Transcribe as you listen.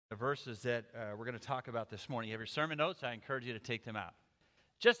verses that we're going to talk about this morning. You have your sermon notes. I encourage you to take them out.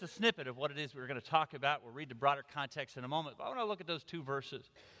 Just a snippet of what it is we're going to talk about. We'll read the broader context in a moment, but I want to look at those two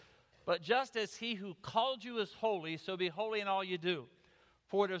verses. But just as he who called you is holy, so be holy in all you do.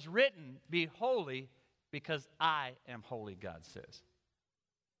 For it is written, be holy, because I am holy, God says.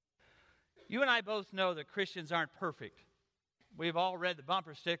 You and I both know that Christians aren't perfect. We've all read the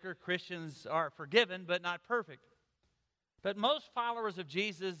bumper sticker, Christians are forgiven, but not perfect. But most followers of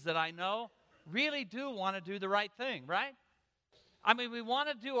Jesus that I know really do want to do the right thing, right? I mean, we want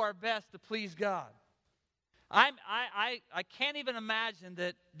to do our best to please God. I can't even imagine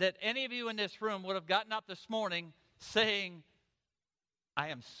that any of you in this room would have gotten up this morning saying, I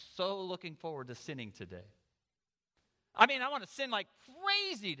am so looking forward to sinning today. I mean, I want to sin like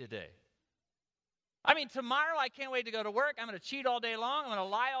crazy today. I mean, tomorrow I can't wait to go to work. I'm going to cheat all day long. I'm going to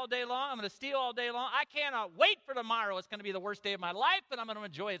lie all day long. I'm going to steal all day long. I cannot wait for tomorrow. It's going to be the worst day of my life, but I'm going to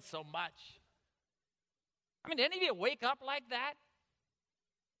enjoy it so much. I mean, did any of you wake up like that?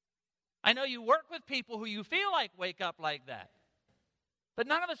 I know you work with people who you feel like wake up like that. But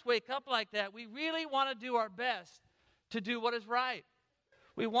none of us wake up like that. We really want to do our best to do what is right.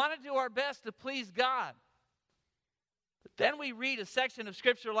 We want to do our best to please God. But then we read a section of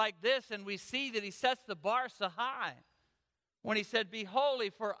Scripture like this, and we see that he sets the bar so high. When he said, be holy,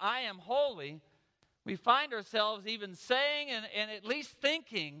 for I am holy, we find ourselves even saying and at least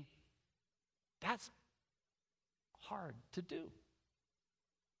thinking, that's hard to do.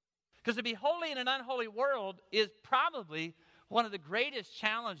 Because to be holy in an unholy world is probably one of the greatest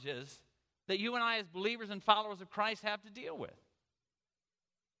challenges that you and I as believers and followers of Christ have to deal with.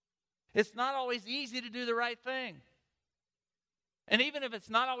 It's not always easy to do the right thing. And even if it's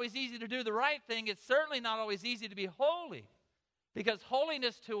not always easy to do the right thing, it's certainly not always easy to be holy. Because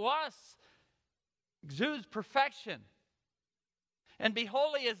holiness to us exudes perfection. And be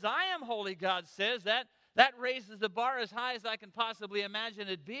holy as I am holy, God says, that raises the bar as high as I can possibly imagine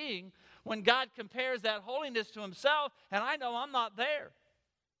it being when God compares that holiness to himself, and I know I'm not there.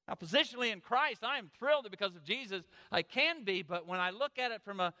 Now, positionally in Christ, I am thrilled that because of Jesus I can be, but when I look at it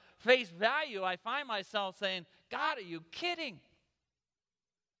from a face value, I find myself saying, God, are you kidding?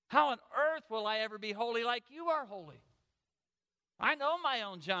 How on earth will I ever be holy like you are holy? I know my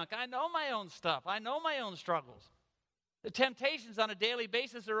own junk. I know my own stuff. I know my own struggles. The temptations on a daily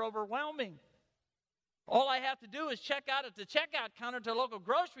basis are overwhelming. All I have to do is check out at the checkout counter to a local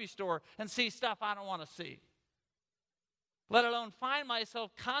grocery store and see stuff I don't want to see. Let alone find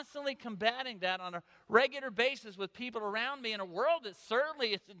myself constantly combating that on a regular basis with people around me in a world that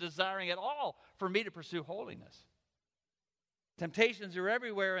certainly isn't desiring at all for me to pursue holiness. Temptations are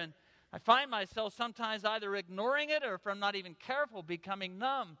everywhere, and I find myself sometimes either ignoring it or, if I'm not even careful, becoming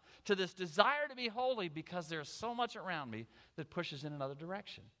numb to this desire to be holy because there's so much around me that pushes in another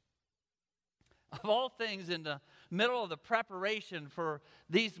direction. Of all things, in the middle of the preparation for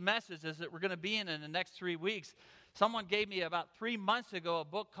these messages that we're going to be in the next 3 weeks, someone gave me about 3 months ago a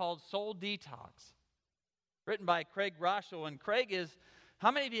book called Soul Detox, written by Craig Groeschel. And Craig is,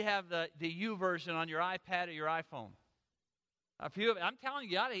 how many of you have the U version on your iPad or your iPhone? A few of you, I'm telling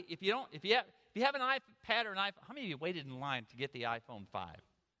you, if you have an iPad or an iPhone, how many of you waited in line to get the iPhone 5?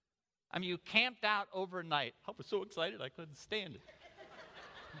 I mean, you camped out overnight. I was so excited I couldn't stand it.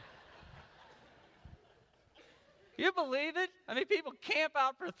 You believe it? I mean, people camp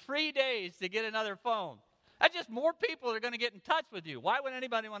out for 3 days to get another phone. That's just more people that are going to get in touch with you. Why would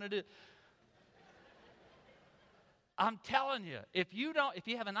anybody want to do it? I'm telling you, if you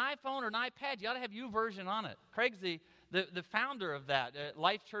have an iPhone or an iPad, you ought to have YouVersion on it. Craig's the founder of that,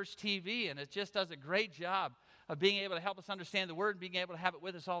 Life Church TV, and it just does a great job of being able to help us understand the Word and being able to have it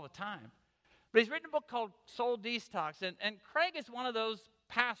with us all the time. But he's written a book called Soul Detox, and Craig is one of those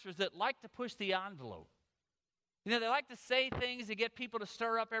pastors that like to push the envelope. You know, they like to say things to get people to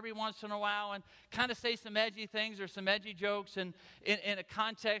stir up every once in a while and kind of say some edgy things or some edgy jokes in a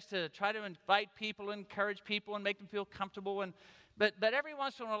context to try to invite people, encourage people, and make them feel comfortable. But every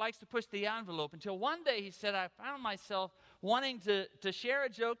once in a while likes to push the envelope until one day he said, I found myself wanting to share a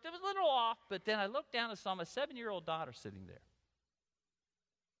joke that was a little off, but then I looked down and saw my 7-year-old daughter sitting there.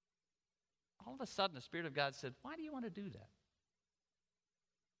 All of a sudden, the Spirit of God said, why do you want to do that?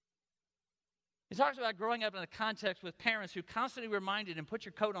 He talks about growing up in a context with parents who constantly reminded him, put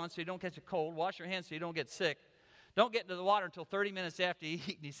your coat on so you don't catch a cold, wash your hands so you don't get sick, don't get into the water until 30 minutes after you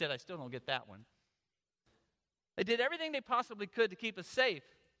eat. And he said, I still don't get that one. They did everything they possibly could to keep us safe,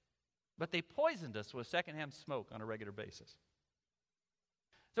 but they poisoned us with secondhand smoke on a regular basis.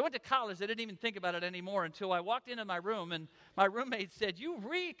 So I went to college. I didn't even think about it anymore until I walked into my room, and my roommate said, you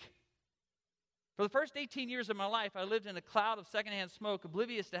reek. For the first 18 years of my life, I lived in a cloud of secondhand smoke,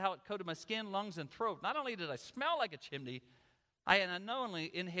 oblivious to how it coated my skin, lungs, and throat. Not only did I smell like a chimney, I had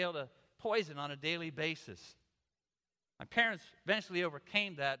unknowingly inhaled a poison on a daily basis. My parents eventually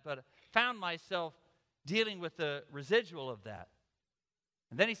overcame that, but found myself dealing with the residual of that.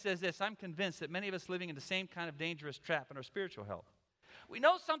 And then he says this, I'm convinced that many of us living in the same kind of dangerous trap in our spiritual health. We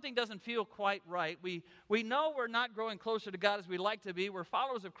know something doesn't feel quite right. We know we're not growing closer to God as we'd like to be. We're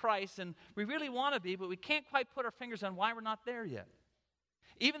followers of Christ, and we really want to be, but we can't quite put our fingers on why we're not there yet.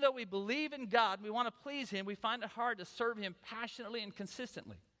 Even though we believe in God, we want to please Him, we find it hard to serve Him passionately and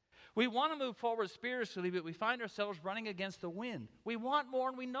consistently. We want to move forward spiritually, but we find ourselves running against the wind. We want more,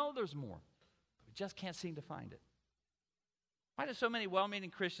 and we know there's more. We just can't seem to find it. Why do so many well-meaning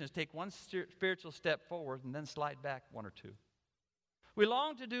Christians take one spiritual step forward and then slide back one or two? We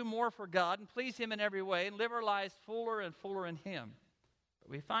long to do more for God and please Him in every way and live our lives fuller and fuller in Him. But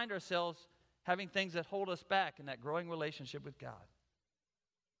we find ourselves having things that hold us back in that growing relationship with God.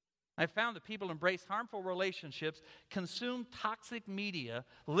 I've found that people embrace harmful relationships, consume toxic media,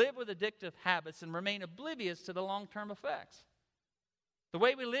 live with addictive habits, and remain oblivious to the long-term effects. The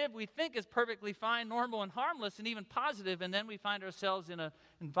way we live, we think is perfectly fine, normal, and harmless, and even positive, and then we find ourselves in an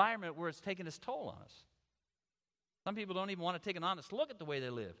environment where it's taking its toll on us. Some people don't even want to take an honest look at the way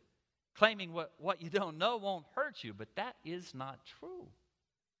they live, claiming what you don't know won't hurt you, but that is not true.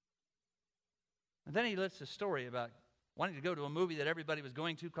 And then he lists a story about wanting to go to a movie that everybody was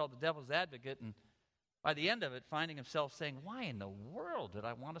going to called The Devil's Advocate, and by the end of it, finding himself saying, why in the world did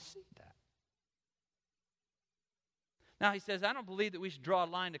I want to see that? Now, he says, I don't believe that we should draw a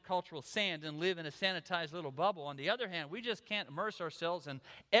line to cultural sand and live in a sanitized little bubble. On the other hand, we just can't immerse ourselves in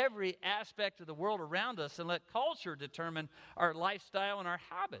every aspect of the world around us and let culture determine our lifestyle and our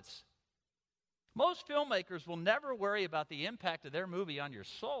habits. Most filmmakers will never worry about the impact of their movie on your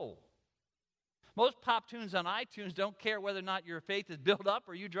soul. Most pop tunes on iTunes don't care whether or not your faith is built up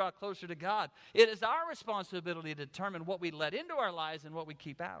or you draw closer to God. It is our responsibility to determine what we let into our lives and what we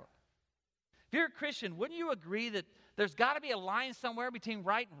keep out. If you're a Christian, wouldn't you agree that there's got to be a line somewhere between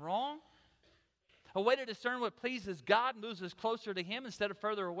right and wrong? A way to discern what pleases God and moves us closer to Him instead of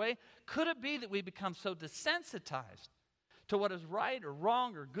further away? Could it be that we become so desensitized to what is right or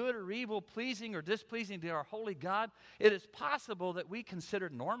wrong or good or evil, pleasing or displeasing to our holy God? It is possible that we consider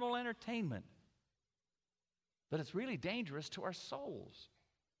normal entertainment, but it's really dangerous to our souls.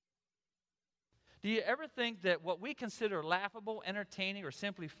 Do you ever think that what we consider laughable, entertaining, or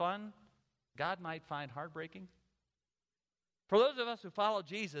simply fun, God might find heartbreaking? For those of us who follow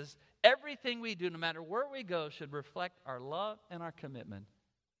Jesus, everything we do, no matter where we go, should reflect our love and our commitment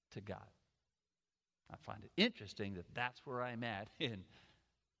to God. I find it interesting that that's where I'm at in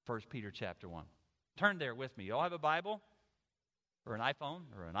 1 Peter chapter 1. Turn there with me. You all have a Bible or an iPhone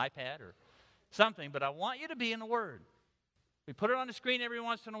or an iPad or something, but I want you to be in the Word. We put it on the screen every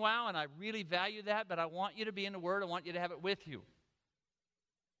once in a while, and I really value that, but I want you to be in the Word. I want you to have it with you.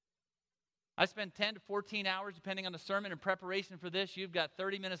 I spend 10 to 14 hours, depending on the sermon, in preparation for this. You've got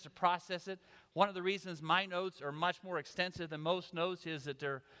 30 minutes to process it. One of the reasons my notes are much more extensive than most notes is that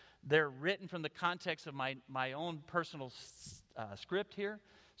they're written from the context of my own personal script here,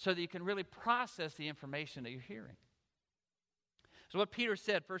 so that you can really process the information that you're hearing. So what Peter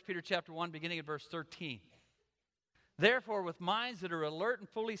said, 1 Peter chapter 1, beginning at verse 13. Therefore, with minds that are alert and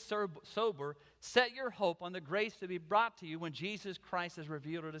fully sober, set your hope on the grace to be brought to you when Jesus Christ is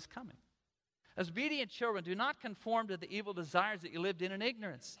revealed at His coming. As obedient children, do not conform to the evil desires that you lived in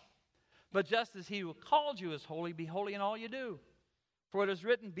ignorance. But just as He who called you is holy, be holy in all you do. For it is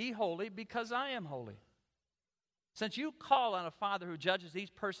written, be holy because I am holy. Since you call on a Father who judges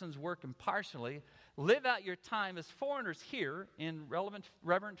each person's work impartially, live out your time as foreigners here in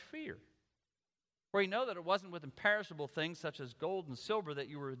reverent fear. For you know that it wasn't with imperishable things such as gold and silver that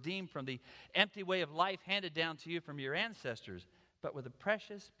you were redeemed from the empty way of life handed down to you from your ancestors, but with the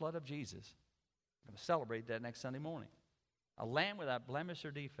precious blood of Jesus. We're going to celebrate that next Sunday morning. A lamb without blemish or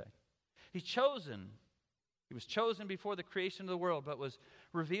defect. He was chosen before the creation of the world, but was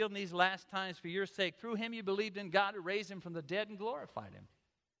revealed in these last times for your sake. Through Him you believed in God who raised Him from the dead and glorified Him.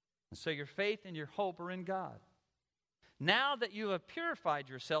 And so your faith and your hope are in God. Now that you have purified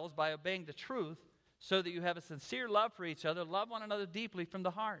yourselves by obeying the truth, so that you have a sincere love for each other, love one another deeply from the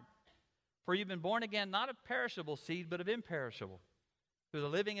heart. For you've been born again, not of perishable seed, but of imperishable, through the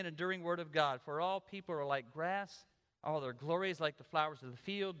living and enduring Word of God. For all people are like grass, all their glory is like the flowers of the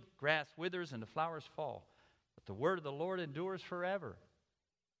field. Grass withers and the flowers fall, but the word of the Lord endures forever.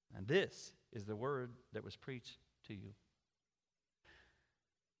 And this is the word that was preached to you.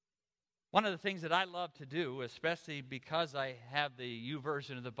 One of the things that I love to do, especially because I have the U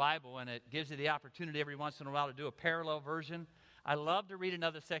version of the Bible and it gives you the opportunity every once in a while to do a parallel version, I love to read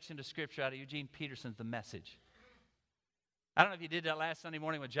another section of Scripture out of Eugene Peterson's The Message. I don't know if you did that last Sunday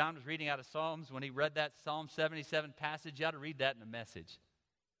morning when John was reading out of Psalms. When he read that Psalm 77 passage, you ought to read that in the Message.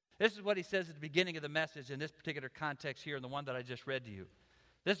 This is what he says at the beginning of the Message in this particular context here, and the one that I just read to you.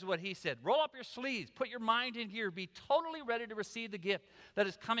 This is what he said. Roll up your sleeves, put your mind in gear, be totally ready to receive the gift that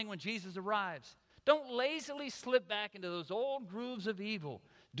is coming when Jesus arrives. Don't lazily slip back into those old grooves of evil,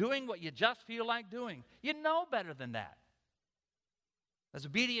 doing what you just feel like doing. You know better than that. As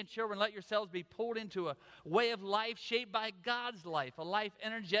obedient children, let yourselves be pulled into a way of life shaped by God's life, a life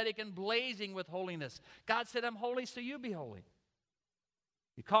energetic and blazing with holiness. God said, I'm holy, so you be holy.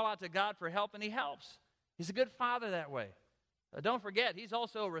 You call out to God for help, and He helps. He's a good Father that way. Don't forget, He's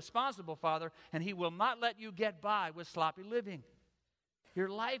also a responsible Father, and He will not let you get by with sloppy living. Your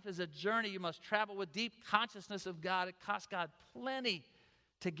life is a journey you must travel with deep consciousness of God. It costs God plenty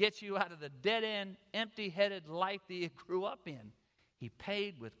to get you out of the dead-end, empty-headed life that you grew up in. He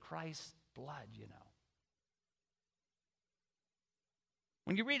paid with Christ's blood, you know.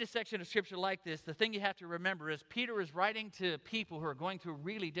 When you read a section of Scripture like this, the thing you have to remember is Peter is writing to people who are going through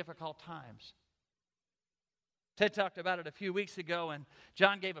really difficult times. Ted talked about it a few weeks ago, and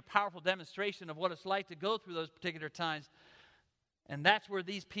John gave a powerful demonstration of what it's like to go through those particular times, and that's where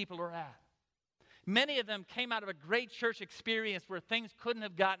these people are at. Many of them came out of a great church experience where things couldn't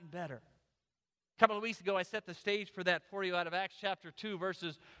have gotten better. A couple of weeks ago, I set the stage for that for you out of Acts chapter 2,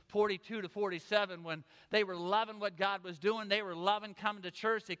 verses 42 to 47, when they were loving what God was doing. They were loving coming to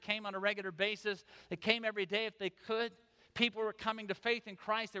church. They came on a regular basis. They came every day if they could. People were coming to faith in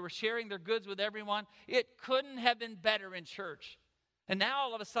Christ. They were sharing their goods with everyone. It couldn't have been better in church. And now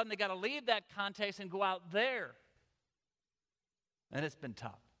all of a sudden they got to leave that context and go out there. And it's been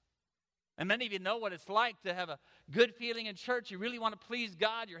tough. And many of you know what it's like to have a good feeling in church. You really want to please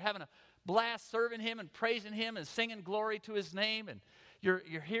God. You're having a blast serving Him and praising Him and singing glory to His name. And you're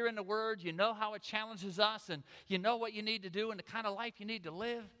hearing the Word. You know how it challenges us. And you know what you need to do and the kind of life you need to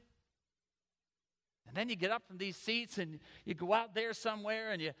live. And then you get up from these seats and you go out there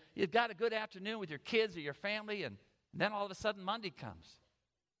somewhere and you've got a good afternoon with your kids or your family, and then all of a sudden Monday comes.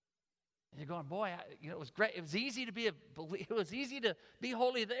 And you're going, boy, it was great. It was easy to be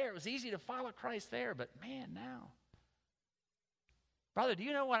holy there. It was easy to follow Christ there. But man, now, brother, do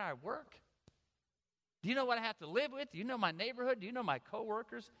you know what I work? Do you know what I have to live with? Do you know my neighborhood? Do you know my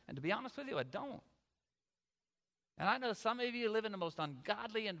coworkers? And to be honest with you, I don't. And I know some of you live in the most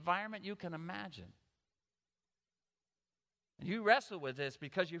ungodly environment you can imagine. And you wrestle with this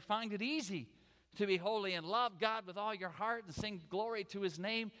because you find it easy to be holy and love God with all your heart and sing glory to His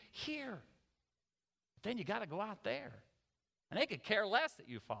name here. But then you got to go out there. And they could care less that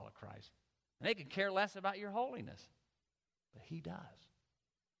you follow Christ. And they could care less about your holiness. But He does.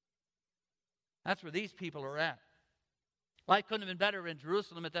 That's where these people are at. Life couldn't have been better in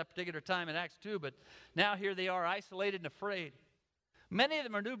Jerusalem at that particular time in Acts 2, but now here they are, isolated and afraid. Many of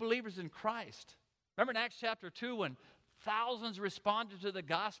them are new believers in Christ. Remember in Acts chapter 2 when thousands responded to the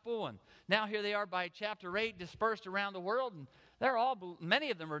gospel, and now here they are by chapter 8 dispersed around the world, and many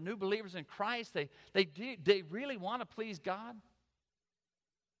of them are new believers in Christ. They really want to please God.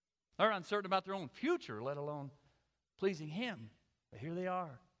 They're uncertain about their own future, let alone pleasing Him. But here they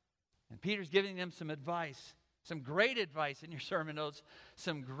are. And Peter's giving them some advice, some great advice in your sermon notes,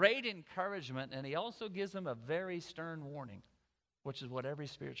 some great encouragement, and he also gives them a very stern warning, which is what every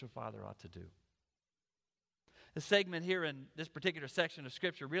spiritual father ought to do. The segment here in this particular section of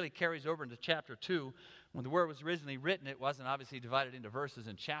Scripture really carries over into chapter 2. When the Word was originally written, it wasn't obviously divided into verses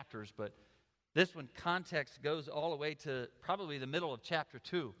and chapters, but this one, context goes all the way to probably the middle of chapter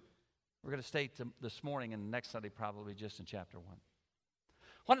 2. We're going to stay this morning and next Sunday probably just in chapter 1.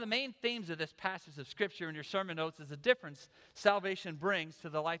 One of the main themes of this passage of Scripture in your sermon notes is the difference salvation brings to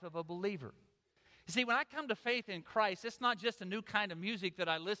the life of a believer. You see, when I come to faith in Christ, it's not just a new kind of music that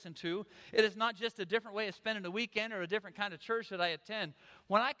I listen to. It is not just a different way of spending a weekend or a different kind of church that I attend.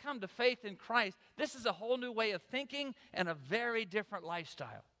 When I come to faith in Christ, this is a whole new way of thinking and a very different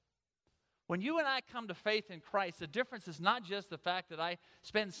lifestyle. When you and I come to faith in Christ, the difference is not just the fact that I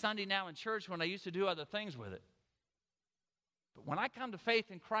spend Sunday now in church when I used to do other things with it. But when I come to faith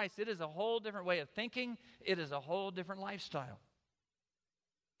in Christ, it is a whole different way of thinking. It is a whole different lifestyle.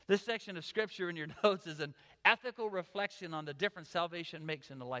 This section of Scripture in your notes is an ethical reflection on the difference salvation makes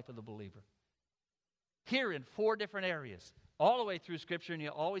in the life of the believer. Here in 4 different areas, all the way through Scripture, and you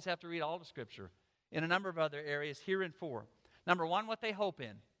always have to read all the Scripture, in a number of other areas, here in 4. Number 1, what they hope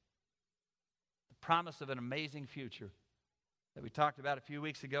in. The promise of an amazing future. that we talked about a few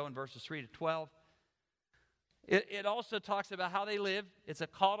weeks ago in verses 3 to 12. It also talks about how they live. It's a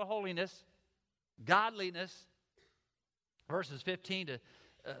call to holiness, godliness, verses 15 to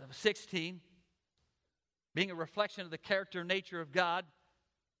 16, being a reflection of the character and nature of God.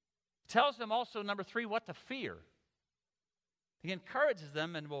 Tells them also, number 3, what to fear. He encourages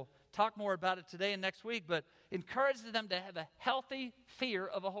them, and we'll talk more about it today and next week, but encourages them to have a healthy fear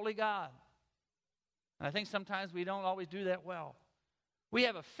of a holy God. And I think sometimes we don't always do that well. We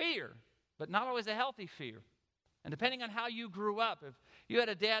have a fear, but not always a healthy fear. And depending on how you grew up, if you had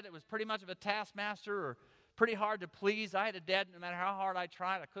a dad that was pretty much of a taskmaster or pretty hard to please, I had a dad, no matter how hard I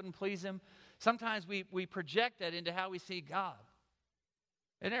tried, I couldn't please him. Sometimes we project that into how we see God.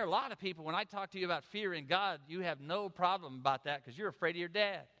 And there are a lot of people, when I talk to you about fear in God, you have no problem about that because you're afraid of your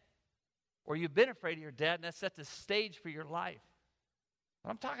dad. Or you've been afraid of your dad, and that sets the stage for your life.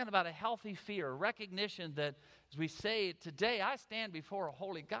 But I'm talking about a healthy fear, a recognition that, as we say today, I stand before a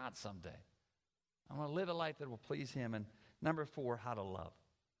holy God someday. I want to live a life that will please him. And number 4, how to love.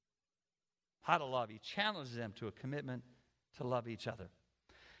 How to love. He challenges them to a commitment to love each other.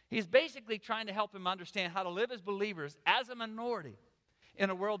 He's basically trying to help them understand how to live as believers, as a minority, in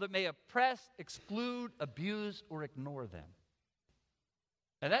a world that may oppress, exclude, abuse, or ignore them.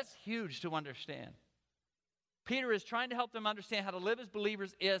 And that's huge to understand. Peter is trying to help them understand how to live as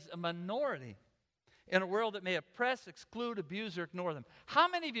believers as a minority in a world that may oppress, exclude, abuse, or ignore them. How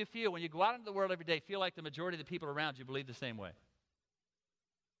many of you feel, when you go out into the world every day, feel like the majority of the people around you believe the same way?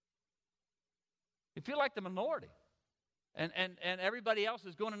 You feel like the minority. And everybody else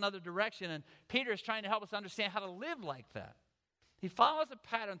is going another direction. And Peter is trying to help us understand how to live like that. He follows a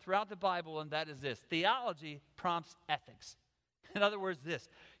pattern throughout the Bible, and that is this: theology prompts ethics. In other words, this: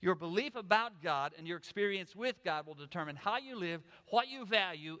 your belief about God and your experience with God will determine how you live, what you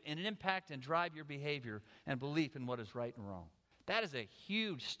value, and impact and drive your behavior and belief in what is right and wrong. That is a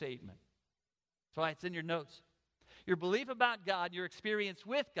huge statement. That's why it's in your notes. Your belief about God, your experience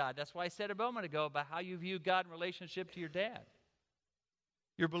with God. That's why I said a moment ago about how you view God in relationship to your dad.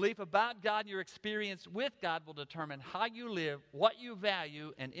 Your belief about God and your experience with God will determine how you live, what you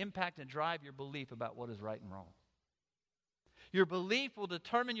value, and impact and drive your belief about what is right and wrong. Your belief will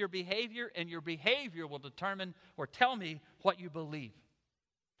determine your behavior, and your behavior will determine or tell me what you believe.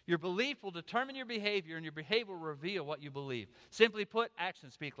 Your belief will determine your behavior, and your behavior will reveal what you believe. Simply put,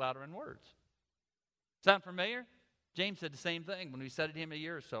 actions speak louder than words. Sound familiar? James said the same thing when we said it to him a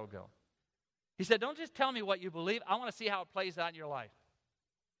year or so ago. He said, don't just tell me what you believe. I want to see how it plays out in your life.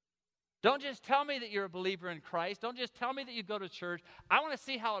 Don't just tell me that you're a believer in Christ. Don't just tell me that you go to church. I want to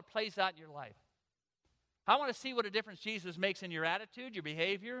see how it plays out in your life. I want to see what a difference Jesus makes in your attitude, your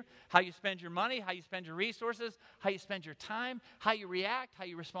behavior, how you spend your money, how you spend your resources, how you spend your time, how you react, how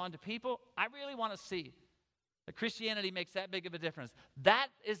you respond to people. I really want to see that Christianity makes that big of a difference. That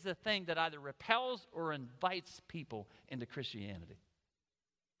is the thing that either repels or invites people into Christianity.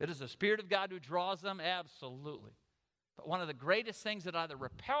 It is the Spirit of God who draws them, absolutely. But one of the greatest things that either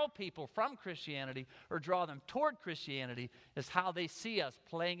repel people from Christianity or draw them toward Christianity is how they see us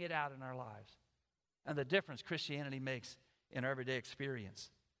playing it out in our lives and the difference Christianity makes in our everyday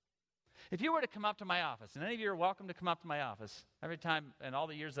experience. If you were to come up to my office, and any of you are welcome to come up to my office, every time in all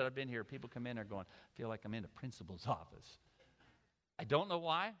the years that I've been here, people come in and are going, I feel like I'm in a principal's office. I don't know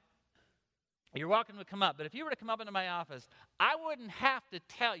why. You're welcome to come up, but if you were to come up into my office, I wouldn't have to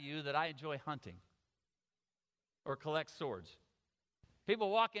tell you that I enjoy hunting or collect swords.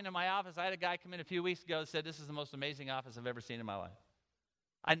 People walk into my office. I had a guy come in a few weeks ago and said, this is the most amazing office I've ever seen in my life.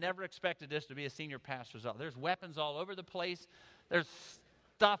 I never expected this to be a senior pastor's office. There's weapons all over the place. There's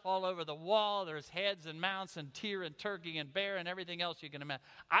stuff all over the wall. There's heads and mounts and deer and turkey and bear and everything else you can imagine.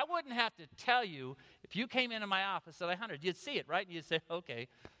 I wouldn't have to tell you, if you came into my office that I hunted, you'd see it, right? And you'd say, okay,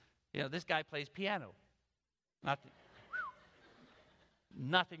 this guy plays piano.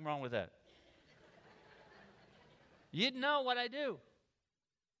 Nothing wrong with that. You'd know what I do.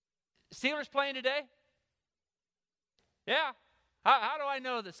 Steelers playing today? Yeah. How do I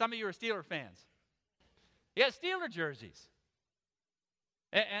know that some of you are Steeler fans? You got Steeler jerseys.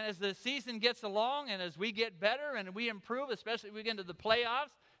 And as the season gets along and as we get better and we improve, especially if we get into the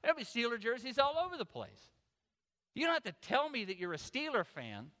playoffs, there'll be Steeler jerseys all over the place. You don't have to tell me that you're a Steeler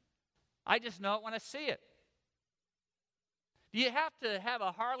fan. I just know it when I see it. Do you have to have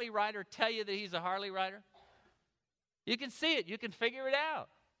a Harley rider tell you that he's a Harley rider? You can see it. You can figure it out.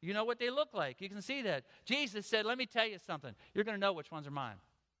 You know what they look like. You can see that. Jesus said, let me tell you something. You're going to know which ones are mine.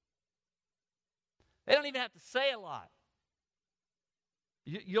 They don't even have to say a lot.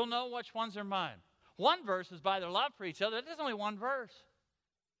 You'll know which ones are mine. One verse is by their love for each other. There's only one verse.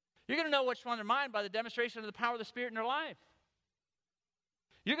 You're going to know which ones are mine by the demonstration of the power of the Spirit in their life.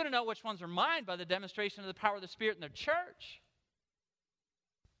 You're going to know which ones are mine by the demonstration of the power of the Spirit in the church.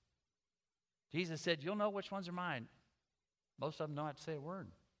 Jesus said, you'll know which ones are mine. Most of them don't have to say a word.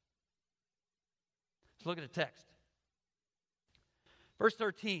 Let's look at the text. Verse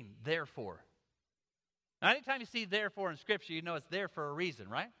 13, therefore. Now, anytime you see therefore in Scripture, you know it's there for a reason,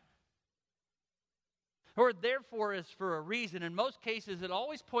 right? The word therefore is for a reason. In most cases, it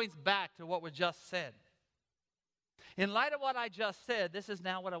always points back to what was just said. In light of what I just said, this is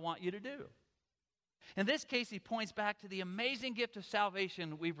now what I want you to do. In this case, he points back to the amazing gift of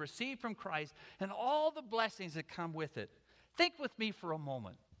salvation we've received from Christ and all the blessings that come with it. Think with me for a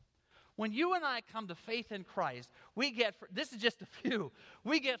moment. When you and I come to faith in Christ, we get, this is just a few,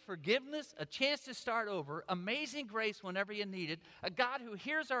 we get forgiveness, a chance to start over, amazing grace whenever you need it, a God who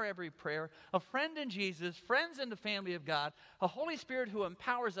hears our every prayer, a friend in Jesus, friends in the family of God, a Holy Spirit who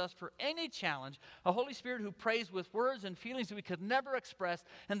empowers us for any challenge, a Holy Spirit who prays with words and feelings that we could never express,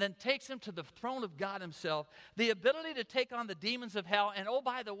 and then takes them to the throne of God himself, the ability to take on the demons of hell, and oh,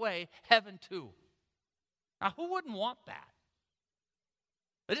 by the way, heaven too. Now, who wouldn't want that?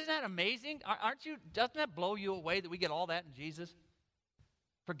 Isn't that amazing? Doesn't that blow you away that we get all that in Jesus?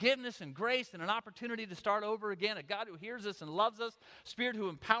 Forgiveness and grace and an opportunity to start over again, a God who hears us and loves us, Spirit who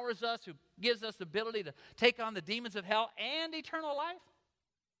empowers us, who gives us the ability to take on the demons of hell and eternal life.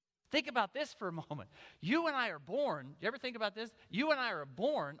 Think about this for a moment. You and I are born, do you ever think about this? You and I are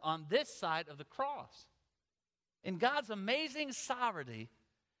born on this side of the cross. In God's amazing sovereignty,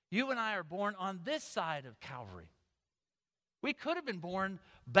 you and I are born on this side of Calvary. We could have been born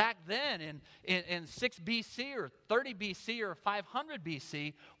back then in 6 BC or 30 BC or 500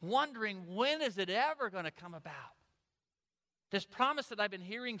 BC, wondering when is it ever going to come about? This promise that I've been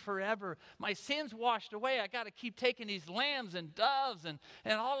hearing forever, my sins washed away. I got to keep taking these lambs and doves and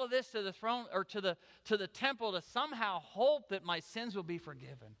all of this to the throne or to the temple to somehow hope that my sins will be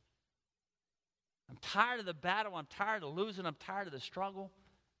forgiven. I'm tired of the battle. I'm tired of losing. I'm tired of the struggle.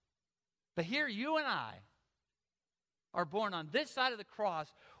 But here you and I are born on this side of the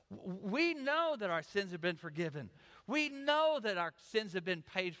cross. We know that our sins have been forgiven. We know that our sins have been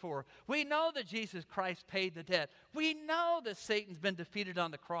paid for. We know that Jesus Christ paid the debt. We know that Satan's been defeated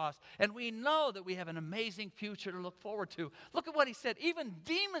on the cross. And we know that we have an amazing future to look forward to. Look at what he said. Even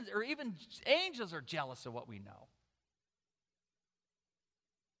demons or even angels are jealous of what we know.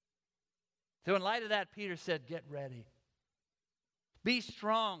 So in light of that, Peter said, get ready. Be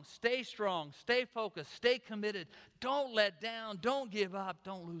strong, stay focused, stay committed. Don't let down, don't give up,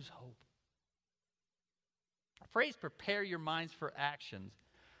 don't lose hope. The phrase prepare your minds for actions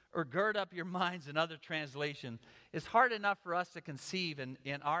or gird up your minds in other translation is hard enough for us to conceive in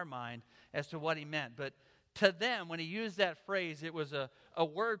our mind as to what he meant. But to them, when he used that phrase, it was a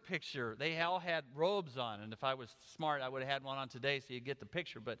word picture. They all had robes on. And if I was smart, I would have had one on today so you get the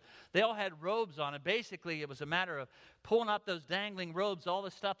picture. But they all had robes on. And basically, it was a matter of pulling up those dangling robes, all the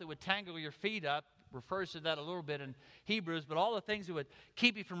stuff that would tangle your feet up. Refers to that a little bit in Hebrews. But all the things that would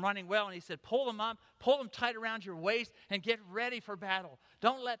keep you from running well. And he said, pull them up, pull them tight around your waist, and get ready for battle.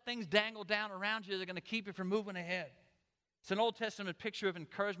 Don't let things dangle down around you. They're going to keep you from moving ahead. It's an Old Testament picture of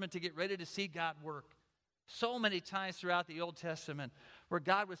encouragement to get ready to see God work. So many times throughout the Old Testament where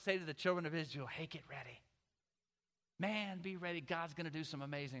God would say to the children of Israel, hey, get ready. Man, be ready. God's going to do some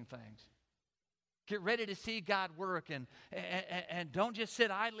amazing things. Get ready to see God work and don't just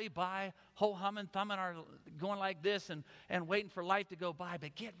sit idly by, ho-humming, thumbing, or going like this and waiting for life to go by,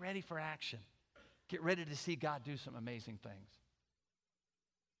 but get ready for action. Get ready to see God do some amazing things.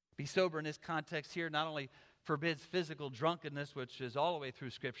 Be sober in this context here not only forbids physical drunkenness, which is all the way through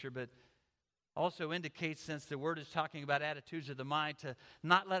Scripture, but also indicates, since the word is talking about attitudes of the mind, to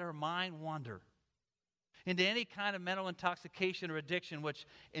not let our mind wander into any kind of mental intoxication or addiction which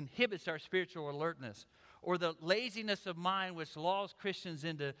inhibits our spiritual alertness, or the laziness of mind which lulls Christians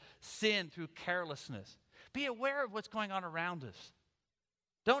into sin through carelessness. Be aware of what's going on around us.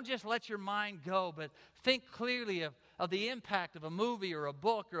 Don't just let your mind go, but think clearly of the impact of a movie or a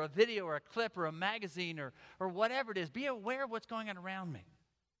book or a video or a clip or a magazine or whatever it is. Be aware of what's going on around me.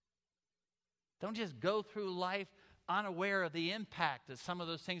 Don't just go through life unaware of the impact that some of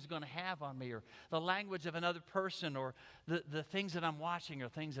those things are going to have on me, or the language of another person, or the things that I'm watching or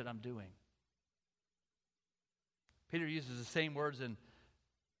things that I'm doing. Peter uses the same words in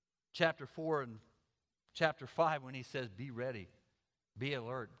chapter 4 and chapter 5 when he says, be ready, be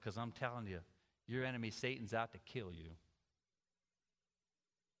alert, because I'm telling you, your enemy Satan's out to kill you.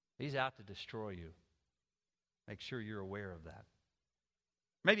 He's out to destroy you. Make sure you're aware of that.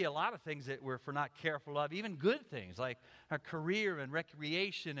 Maybe a lot of things that if we're not careful of, even good things like our career and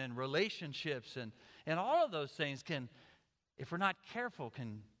recreation and relationships and all of those things can if we're not careful,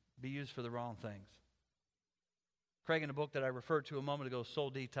 can be used for the wrong things. Craig, in a book that I referred to a moment ago,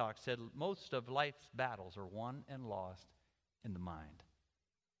 Soul Detox, said most of life's battles are won and lost in the mind.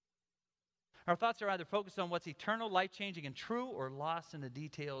 Our thoughts are either focused on what's eternal, life-changing, and true, or lost in the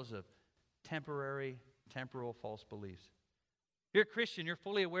details of temporal false beliefs. If you're a Christian, you're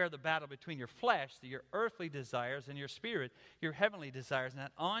fully aware of the battle between your flesh, your earthly desires, and your spirit, your heavenly desires. And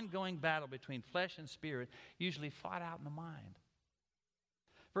that ongoing battle between flesh and spirit usually fought out in the mind.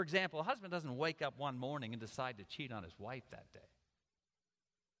 For example, a husband doesn't wake up one morning and decide to cheat on his wife that day.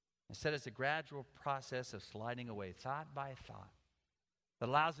 Instead, it's a gradual process of sliding away, thought by thought, that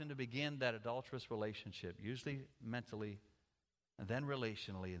allows him to begin that adulterous relationship, usually mentally, and then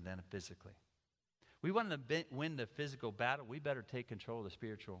relationally, and then physically. We want to win the physical battle, we better take control of the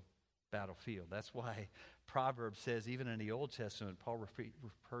spiritual battlefield. That's why Proverbs says, even in the Old Testament, Paul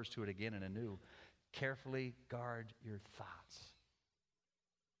refers to it again in the New, carefully guard your thoughts.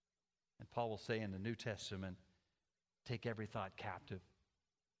 And Paul will say in the New Testament, take every thought captive.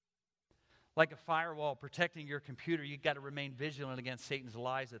 Like a firewall protecting your computer, you've got to remain vigilant against Satan's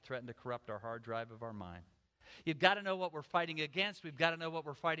lies that threaten to corrupt our hard drive of our mind. You've got to know what we're fighting against. We've got to know what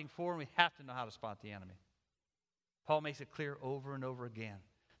we're fighting for, and we have to know how to spot the enemy. Paul makes it clear over and over again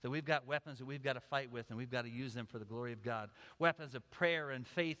that we've got weapons that we've got to fight with, and we've got to use them for the glory of God. Weapons of prayer and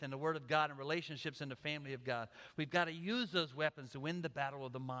faith and the Word of God and relationships in the family of God. We've got to use those weapons to win the battle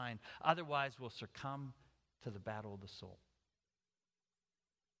of the mind. Otherwise, we'll succumb to the battle of the soul.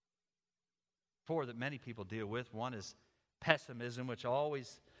 Four that many people deal with. One is pessimism, which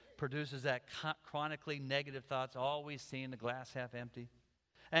always produces that chronically negative thoughts, always seeing the glass half empty.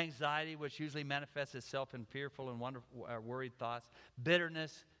 Anxiety, which usually manifests itself in fearful and worried thoughts.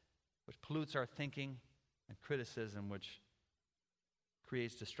 Bitterness, which pollutes our thinking. And criticism, which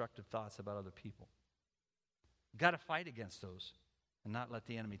creates destructive thoughts about other people. You've got to fight against those and not let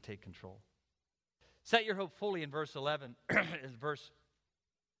the enemy take control. Set your hope fully in verse 11,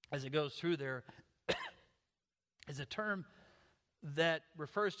 as it goes through there, is a term that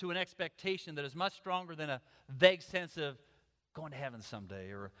refers to an expectation that is much stronger than a vague sense of going to heaven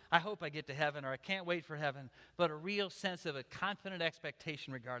someday, or I hope I get to heaven, or I can't wait for heaven, but a real sense of a confident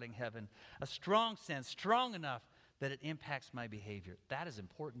expectation regarding heaven, a strong sense, strong enough that it impacts my behavior. That is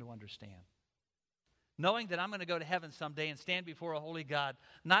important to understand. Knowing that I'm going to go to heaven someday and stand before a holy God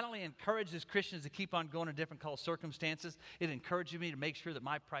not only encourages Christians to keep on going in different circumstances, it encourages me to make sure that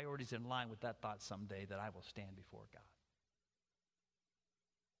my priorities are in line with that thought someday that I will stand before God.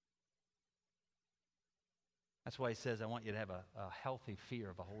 That's why he says, I want you to have a healthy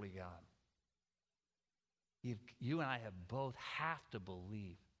fear of a holy God. You and I both have to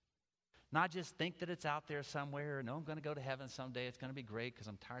believe. Not just think that it's out there somewhere, no, I'm going to go to heaven someday, it's going to be great because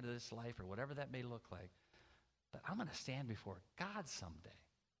I'm tired of this life, or whatever that may look like. But I'm going to stand before God someday.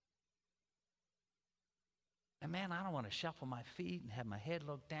 And man, I don't want to shuffle my feet and have my head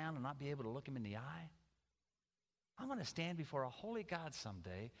looked down and not be able to look him in the eye. I'm going to stand before a holy God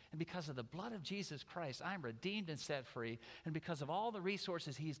someday, and because of the blood of Jesus Christ, I'm redeemed and set free, and because of all the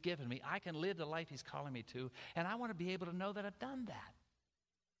resources he's given me, I can live the life he's calling me to, and I want to be able to know that I've done that.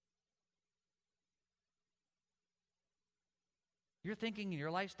 Your thinking,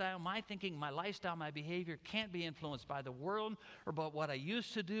 your lifestyle, my thinking, my lifestyle, my behavior can't be influenced by the world or by what I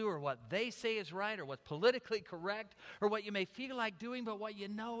used to do or what they say is right or what's politically correct or what you may feel like doing, but what you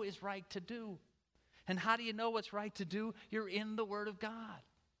know is right to do. And how do you know what's right to do? You're in the Word of God.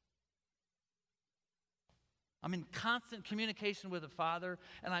 I'm in constant communication with the Father,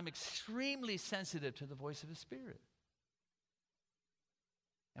 and I'm extremely sensitive to the voice of His Spirit.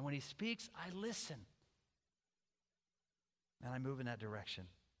 And when He speaks, I listen. And I move in that direction.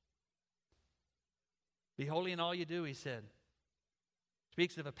 Be holy in all you do, he said.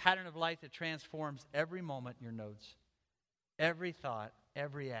 Speaks of a pattern of life that transforms every moment in your notes, every thought,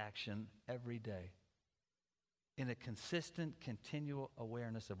 every action, every day, in a consistent, continual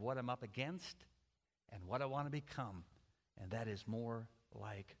awareness of what I'm up against and what I want to become, and that is more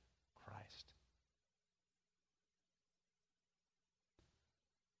like Christ.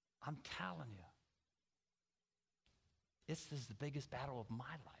 I'm telling you, this is the biggest battle of my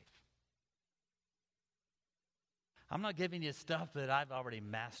life. I'm not giving you stuff that I've already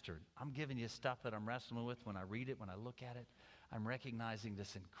mastered. I'm giving you stuff that I'm wrestling with when I read it, when I look at it. I'm recognizing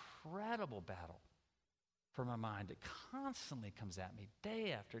this incredible battle for my mind that constantly comes at me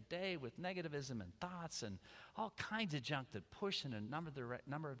day after day with negativism and thoughts and all kinds of junk that push in a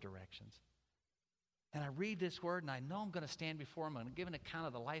number of directions. And I read this word, and I know I'm going to stand before him. I'm going to give an account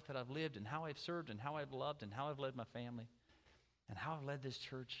of the life that I've lived and how I've served and how I've loved and how I've led my family and how I've led this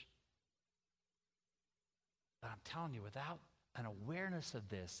church. But I'm telling you, without an awareness of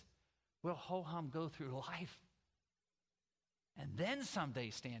this, we'll ho-hum go through life and then someday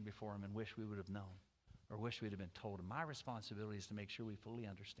stand before him and wish we would have known or wish we'd have been told. And my responsibility is to make sure we fully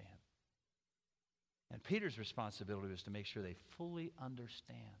understand. And Peter's responsibility was to make sure they fully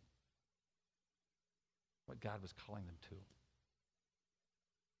understand what God was calling them to.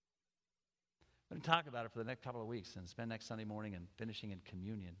 We're going to talk about it for the next couple of weeks and spend next Sunday morning and finishing in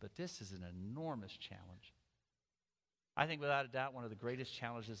communion. But this is an enormous challenge. I think without a doubt one of the greatest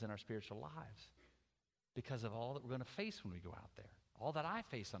challenges in our spiritual lives because of all that we're going to face when we go out there, all that I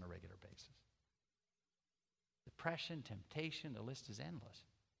face on a regular basis. Depression, temptation, the list is endless.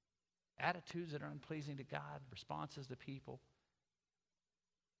 Attitudes that are unpleasing to God, responses to people.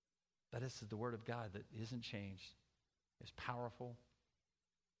 But this is the Word of God that isn't changed. It's powerful.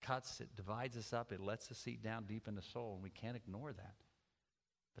 Cuts, it divides us up, it lets us see down deep in the soul, and we can't ignore that.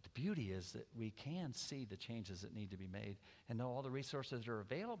 But the beauty is that we can see the changes that need to be made and know all the resources that are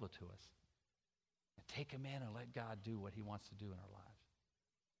available to us. And take them in and let God do what he wants to do in our lives.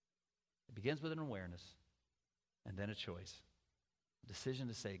 It begins with an awareness and then a choice. A decision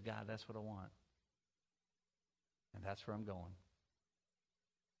to say, God, that's what I want. And that's where I'm going.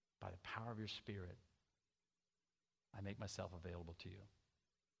 By the power of your Spirit, I make myself available to you.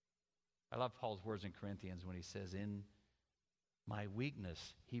 I love Paul's words in Corinthians when he says, in my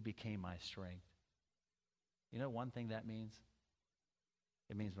weakness, he became my strength. You know one thing that means?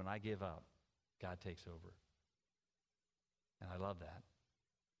 It means when I give up, God takes over. And I love that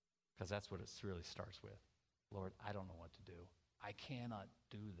because that's what it really starts with. Lord, I don't know what to do. I cannot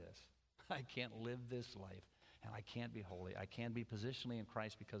do this. I can't live this life, and I can't be holy. I can be positionally in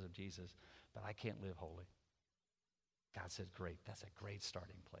Christ because of Jesus, but I can't live holy. God says, great. That's a great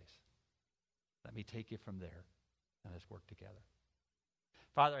starting place. Let me take you from there, and let's work together.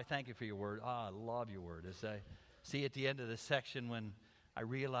 Father, I thank you for your word. I love your word. As I see at the end of this section when I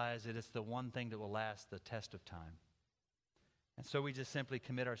realize that it's the one thing that will last the test of time. And so we just simply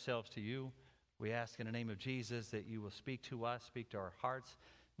commit ourselves to you. We ask in the name of Jesus that you will speak to us, speak to our hearts,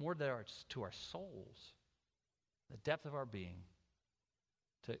 more to our souls, the depth of our being,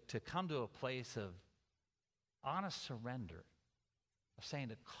 to come to a place of honest surrender, of saying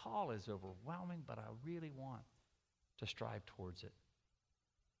the call is overwhelming, but I really want to strive towards it.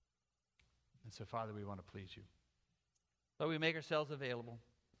 And so, Father, we want to please you. So we make ourselves available,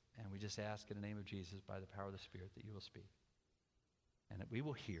 and we just ask in the name of Jesus, by the power of the Spirit, that you will speak, and that we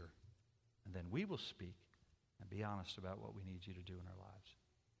will hear, and then we will speak and be honest about what we need you to do in our lives.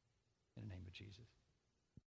 In the name of Jesus.